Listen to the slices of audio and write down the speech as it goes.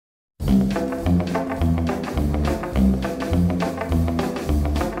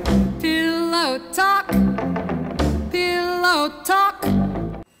talk.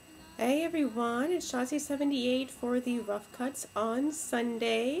 Hey everyone, it's Shotzi78 for the Rough Cuts on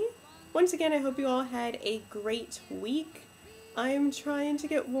Sunday. Once again, I hope you all had a great week. I'm trying to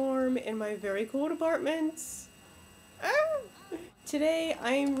get warm in my very cold apartments. Today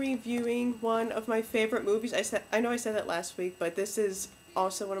I'm reviewing one of my favorite movies. I know I said that last week, but this is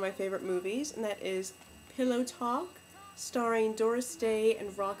also one of my favorite movies, and that is Pillow Talk, starring Doris Day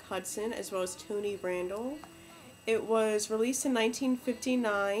and Rock Hudson, as well as Tony Randall. It was released in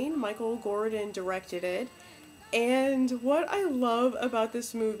 1959. Michael Gordon directed it. And what I love about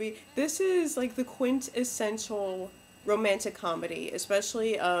this movie, this is like the quintessential romantic comedy,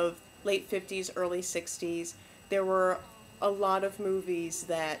 especially of late 50s, early 60s. There were a lot of movies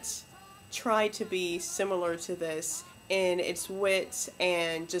that tried to be similar to this in its wit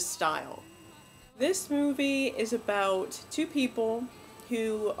and just style. This movie is about two people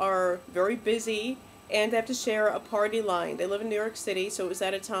who are very busy and they have to share a party line. They live in New York City, so it was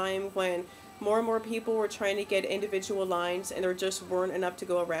at a time when more and more people were trying to get individual lines and there just weren't enough to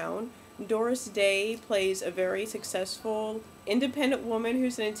go around. Doris Day plays a very successful, independent woman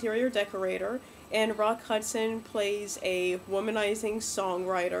who's an interior decorator, and Rock Hudson plays a womanizing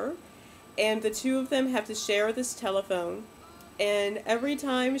songwriter. And the two of them have to share this telephone, and every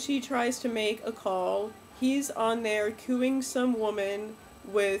time she tries to make a call, he's on there cooing some woman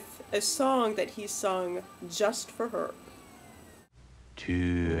with a song that he sung just for her.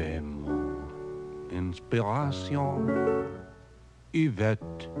 Tu es mon inspiration,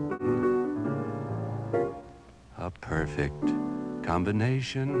 Yvette. A perfect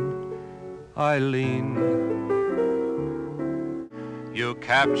combination, Eileen. You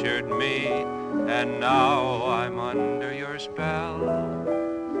captured me, and now I'm under your spell,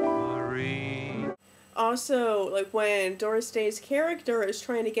 Marie. Also, like when Doris Day's character is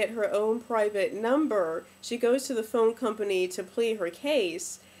trying to get her own private number, she goes to the phone company to plead her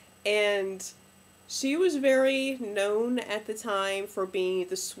case, and she was very known at the time for being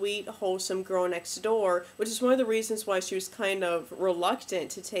the sweet, wholesome girl next door, which is one of the reasons why she was kind of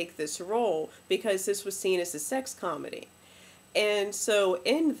reluctant to take this role, because this was seen as a sex comedy. And so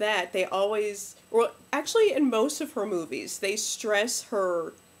in that, they always, well, actually in most of her movies, they stress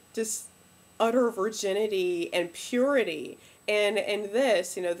her just utter virginity and purity. And in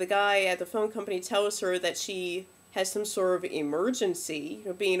this, you know, the guy at the phone company tells her that she has some sort of emergency, you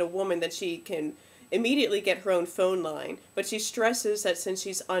know, being a woman, that she can immediately get her own phone line. But she stresses that since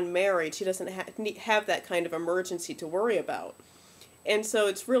she's unmarried, she doesn't have that kind of emergency to worry about. And so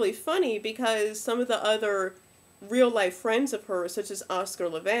it's really funny because some of the other real-life friends of hers, such as Oscar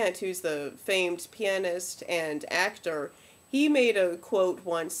Levant, who's the famed pianist and actor, he made a quote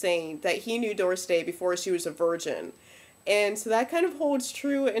once saying that he knew Doris Day before she was a virgin. And so that kind of holds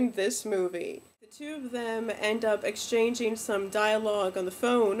true in this movie. The two of them end up exchanging some dialogue on the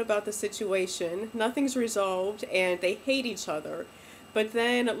phone about the situation. Nothing's resolved, and they hate each other. But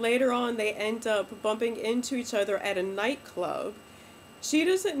then later on, they end up bumping into each other at a nightclub. She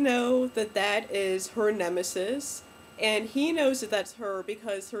doesn't know that that is her nemesis, and he knows that that's her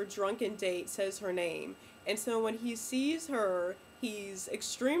because her drunken date says her name. And so when he sees her, he's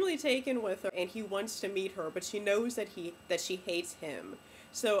extremely taken with her and he wants to meet her, but she knows that she hates him.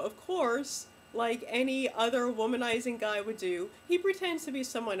 So of course, like any other womanizing guy would do, he pretends to be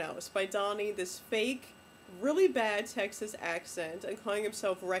someone else by donning this fake, really bad Texas accent and calling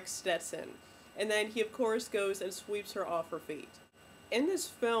himself Rex Stetson. And then he of course goes and sweeps her off her feet. In this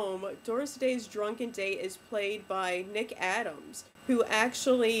film, Doris Day's drunken date is played by Nick Adams, who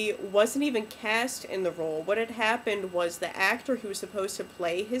actually wasn't even cast in the role. What had happened was the actor who was supposed to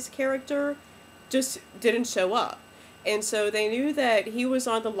play his character just didn't show up. And so they knew that he was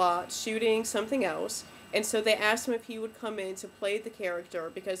on the lot shooting something else, and so they asked him if he would come in to play the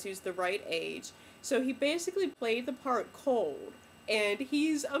character because he was the right age. So he basically played the part cold, and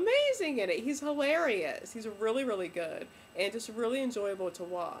he's amazing in it. He's hilarious. He's really, really good, and just really enjoyable to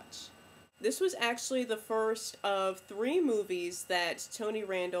watch. This was actually the first of 3 movies that Tony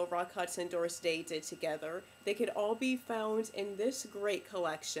Randall, Rock Hudson, and Doris Day did together. They could all be found in this great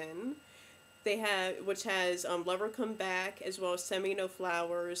collection. Which has Lover Come Back, as well as Send Me No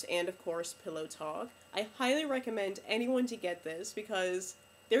Flowers, and of course Pillow Talk. I highly recommend anyone to get this because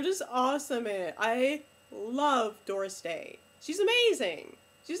they're just awesome in it. I love Doris Day. She's amazing.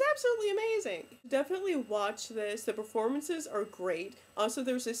 She's absolutely amazing. Definitely watch this. The performances are great. Also,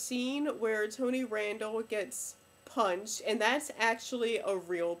 there's a scene where Tony Randall gets punched, and that's actually a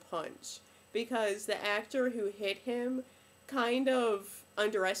real punch because the actor who hit him kind of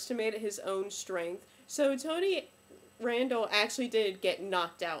underestimated his own strength. So Tony Randall actually did get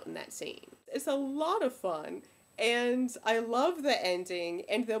knocked out in that scene. It's a lot of fun, And I love the ending,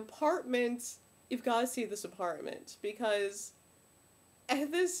 and the apartment, you've got to see this apartment, because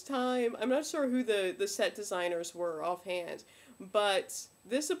at this time, I'm not sure who the set designers were offhand, but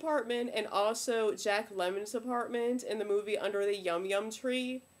this apartment and also Jack Lemmon's apartment in the movie Under the Yum Yum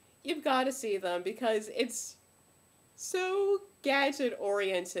Tree, you've got to see them because it's so gadget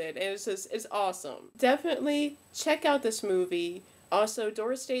oriented and it's awesome. Definitely check out this movie. Also,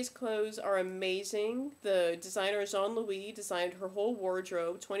 Doris Day's clothes are amazing. The designer Jean-Louis designed her whole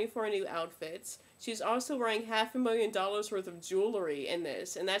wardrobe, 24 new outfits. She's also wearing $500,000 worth of jewelry in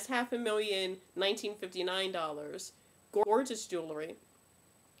this, and that's $500,000 $1959. Gorgeous jewelry.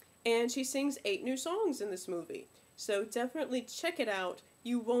 And she sings 8 new songs in this movie. So definitely check it out.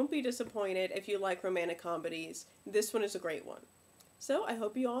 You won't be disappointed if you like romantic comedies. This one is a great one. So I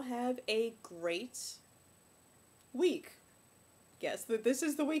hope you all have a great week. Yes, this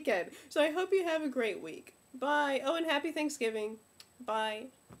is the weekend. So I hope you have a great week. Bye. Oh, and happy Thanksgiving. Bye.